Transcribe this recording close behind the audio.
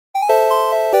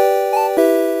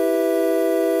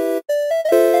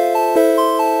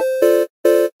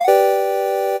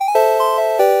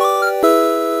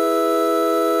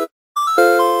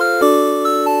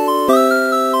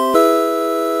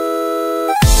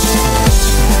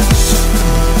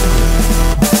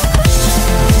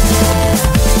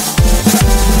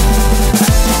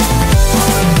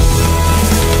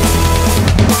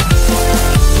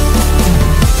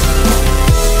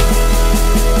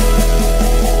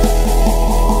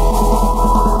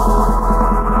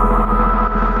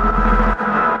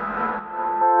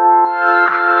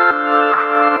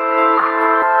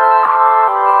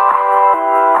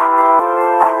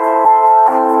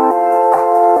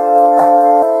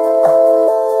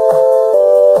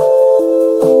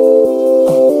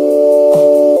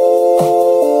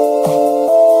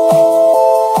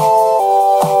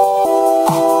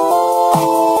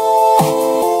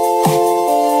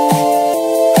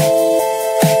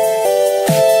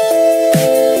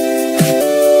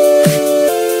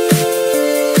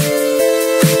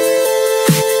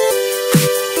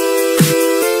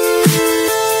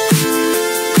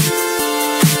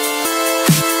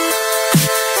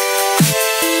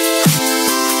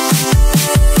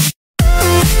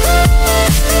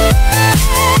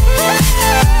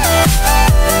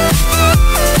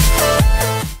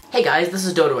guys, this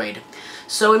is Dodoid.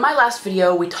 So in my last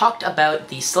video, we talked about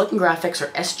the SiliconGraphics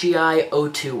or SGI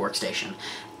O2 workstation.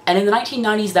 And in the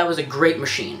 1990s, that was a great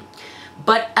machine.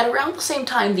 But at around the same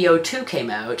time the O2 came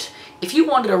out, if you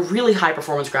wanted a really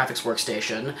high-performance graphics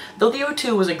workstation, though the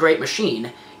O2 was a great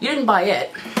machine, you didn't buy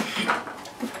it.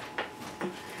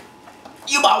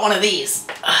 You bought one of these.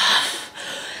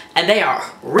 And they are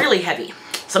really heavy.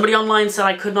 Somebody online said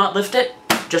I could not lift it,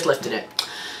 just lifted it.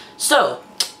 So,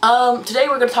 today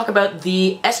we're going to talk about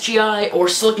the SGI or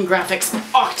SiliconGraphics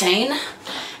Octane,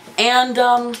 and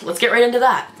let's get right into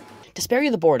that. To spare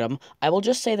you the boredom, I will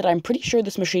just say that I'm pretty sure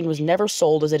this machine was never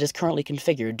sold as it is currently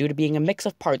configured due to being a mix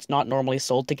of parts not normally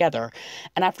sold together,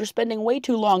 and after spending way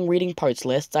too long reading parts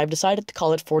lists, I've decided to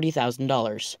call it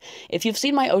 $40,000. If you've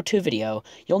seen my O2 video,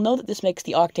 you'll know that this makes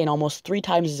the Octane almost 3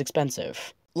 times as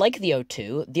expensive. Like the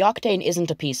O2, the Octane isn't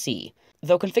a PC.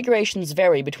 Though configurations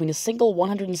vary between a single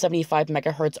 175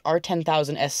 MHz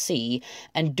R10000 SC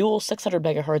and dual 600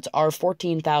 MHz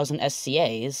R14000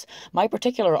 SCAs, my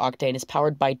particular Octane is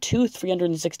powered by two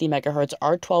 360 MHz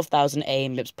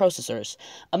R12000A MIPS processors,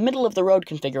 a middle-of-the-road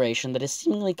configuration that is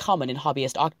seemingly common in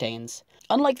hobbyist Octanes.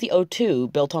 Unlike the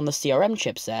O2, built on the CRM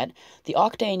chipset, the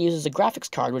Octane uses a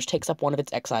graphics card which takes up one of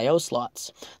its XIO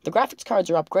slots. The graphics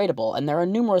cards are upgradable, and there are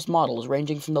numerous models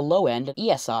ranging from the low-end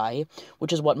ESI,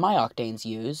 which is what my Octanes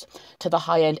use, to the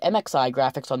high-end MXI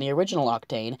graphics on the original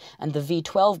Octane, and the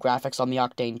V12 graphics on the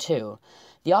Octane 2.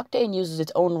 The Octane uses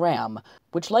its own RAM,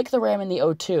 which, like the RAM in the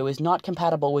O2, is not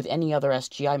compatible with any other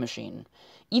SGI machine.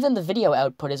 Even the video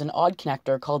output is an odd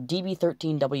connector called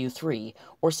DB13W3,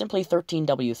 or simply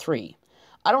 13W3.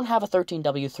 I don't have a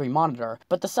 13W3 monitor,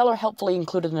 but the seller helpfully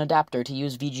included an adapter to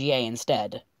use VGA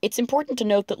instead. It's important to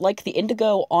note that like the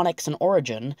Indigo, Onyx, and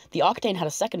Origin, the Octane had a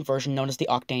second version known as the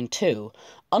Octane 2.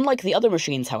 Unlike the other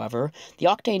machines, however, the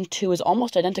Octane 2 is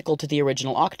almost identical to the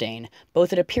original Octane,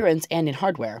 both in appearance and in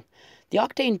hardware. The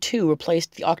Octane 2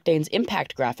 replaced the Octane's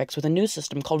Impact graphics with a new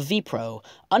system called vPro,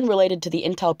 unrelated to the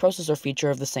Intel processor feature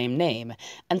of the same name,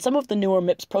 and some of the newer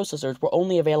MIPS processors were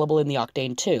only available in the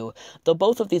Octane 2, though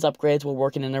both of these upgrades will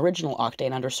work in an original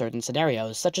Octane under certain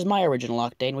scenarios, such as my original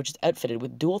Octane, which is outfitted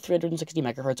with dual 360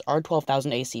 MHz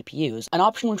R12000A CPUs, an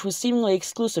option which was seemingly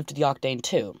exclusive to the Octane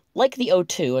 2. Like the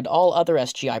O2 and all other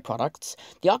SGI products,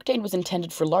 the Octane was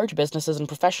intended for large businesses and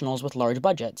professionals with large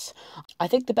budgets. I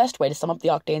think the best way to sum up the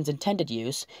Octane's intended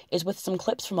use is with some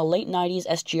clips from a late 90s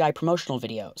SGI promotional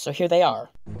video, so here they are.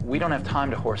 We don't have time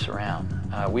to horse around.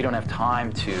 We don't have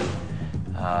time to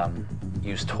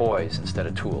use toys instead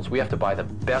of tools. We have to buy the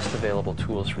best available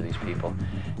tools for these people,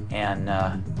 and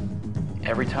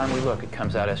every time we look, it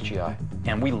comes out SGI.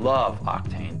 And we love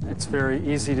Octane. It's very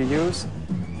easy to use,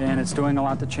 and it's doing a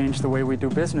lot to change the way we do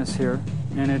business here,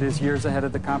 and it is years ahead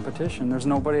of the competition. There's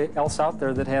nobody else out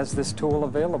there that has this tool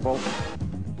available.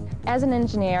 As an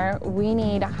engineer, we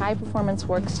need high-performance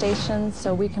workstations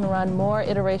so we can run more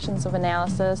iterations of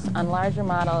analysis on larger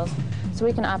models so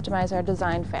we can optimize our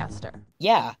design faster.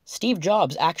 Yeah, Steve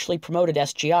Jobs actually promoted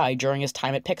SGI during his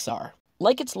time at Pixar.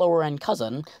 Like its lower-end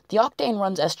cousin, the Octane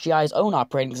runs SGI's own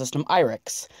operating system,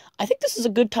 IRIX. I think this is a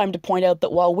good time to point out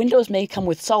that while Windows may come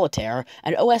with Solitaire,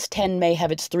 and OS X may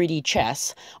have its 3D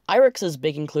chess, IRIX's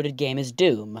big included game is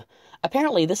Doom.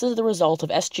 Apparently, this is the result of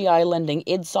SGI lending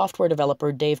id Software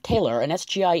developer Dave Taylor an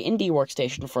SGI indie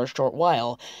workstation for a short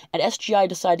while, and SGI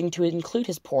deciding to include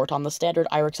his port on the standard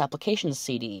IRIX Applications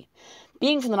CD.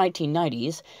 Being from the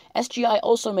 1990s, SGI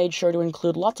also made sure to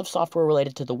include lots of software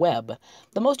related to the web.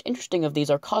 The most interesting of these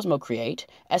are Cosmo Create,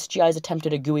 SGI's attempt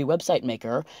at a GUI website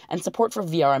maker, and support for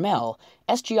VRML,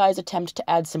 SGI's attempt to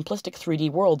add simplistic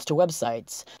 3D worlds to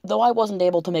websites, though I wasn't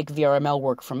able to make VRML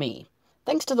work for me.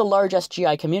 Thanks to the large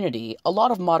SGI community, a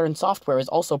lot of modern software is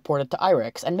also ported to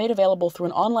IRIX and made available through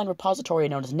an online repository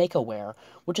known as NacoWare,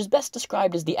 which is best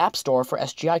described as the App Store for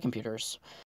SGI computers.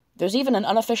 There's even an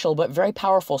unofficial but very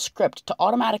powerful script to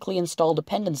automatically install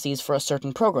dependencies for a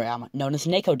certain program, known as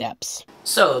NacoDeps.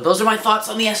 So, those are my thoughts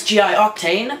on the SGI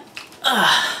Octane.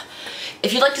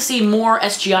 If you'd like to see more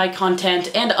SGI content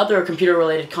and other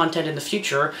computer-related content in the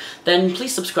future, then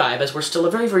please subscribe, as we're still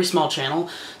a very, very small channel.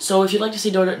 So if you'd like to see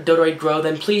Dodoid grow,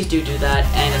 then please do that,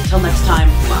 and until next time,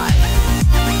 bye.